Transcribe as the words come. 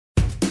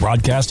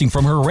Broadcasting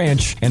from her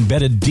ranch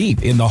embedded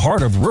deep in the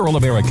heart of rural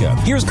America,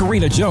 here's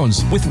Karina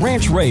Jones with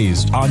Ranch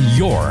Raised on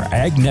your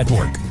Ag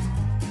Network.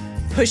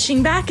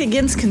 Pushing back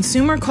against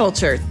consumer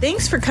culture.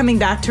 Thanks for coming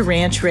back to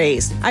Ranch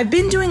Raised. I've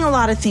been doing a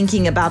lot of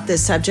thinking about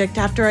this subject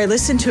after I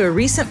listened to a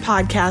recent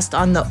podcast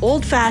on the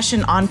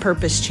Old-Fashioned On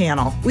Purpose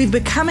channel. We've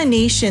become a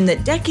nation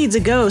that decades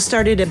ago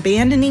started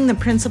abandoning the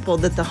principle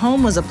that the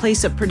home was a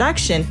place of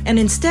production and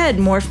instead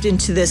morphed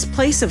into this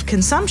place of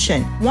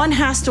consumption. One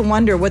has to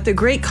wonder what the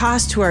great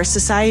cost to our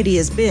society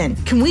has been.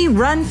 Can we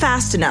run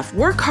fast enough,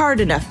 work hard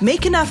enough,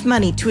 make enough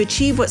money to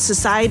achieve what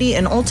society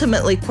and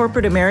ultimately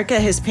corporate America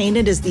has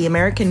painted as the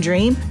American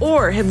dream?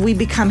 Or have we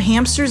become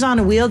hamsters on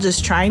a wheel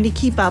just trying to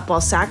keep up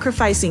while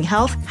sacrificing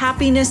health,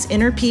 happiness,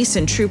 inner peace,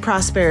 and true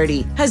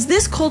prosperity? Has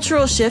this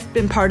cultural shift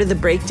been part of the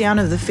breakdown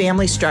of the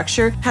family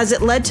structure? Has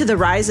it led to the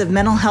rise of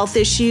mental health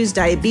issues,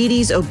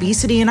 diabetes,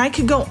 obesity, and I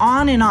could go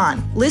on and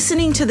on.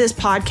 Listening to this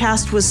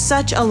podcast was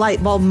such a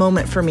light bulb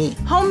moment for me.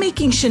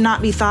 Homemaking should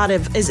not be thought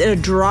of as a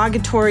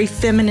derogatory,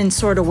 feminine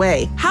sort of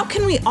way. How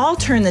can we all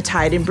turn the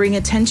tide and bring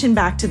attention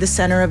back to the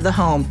center of the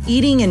home?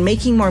 Eating and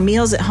making more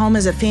meals at home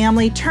as a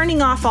family,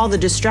 turning off all the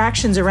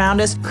distractions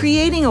around us,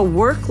 creating a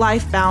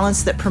work-life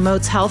balance that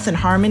promotes health and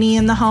harmony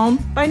in the home.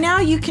 By now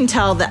you can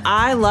tell that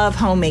I love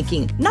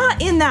homemaking,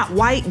 not in that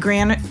white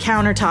granite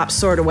countertop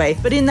sort of way,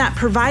 but in that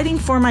providing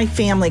for my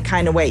family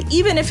kind of way,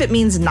 even if it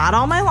means not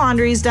all my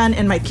laundry is done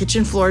and my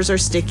kitchen floors are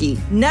sticky.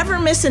 Never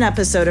miss an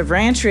episode of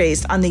Ranch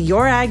Raised on the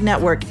Your Ag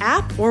Network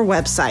app or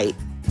website.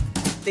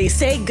 They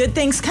say good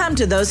things come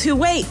to those who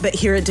wait, but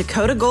here at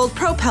Dakota Gold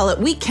Pro Pellet,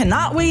 we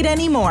cannot wait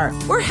anymore.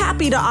 We're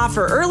happy to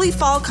offer early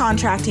fall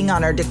contracting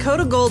on our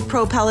Dakota Gold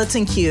Pro Pellets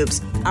and Cubes.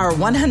 Our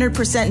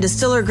 100%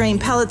 distiller grain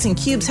pellets and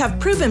cubes have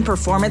proven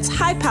performance,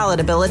 high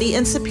palatability,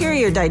 and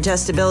superior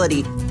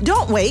digestibility.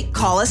 Don't wait.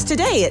 Call us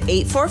today at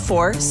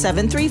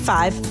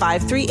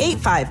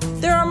 844-735-5385.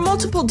 There are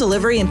multiple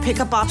delivery and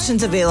pickup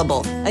options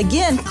available.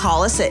 Again,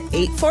 call us at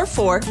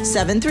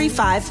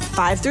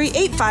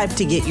 844-735-5385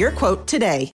 to get your quote today.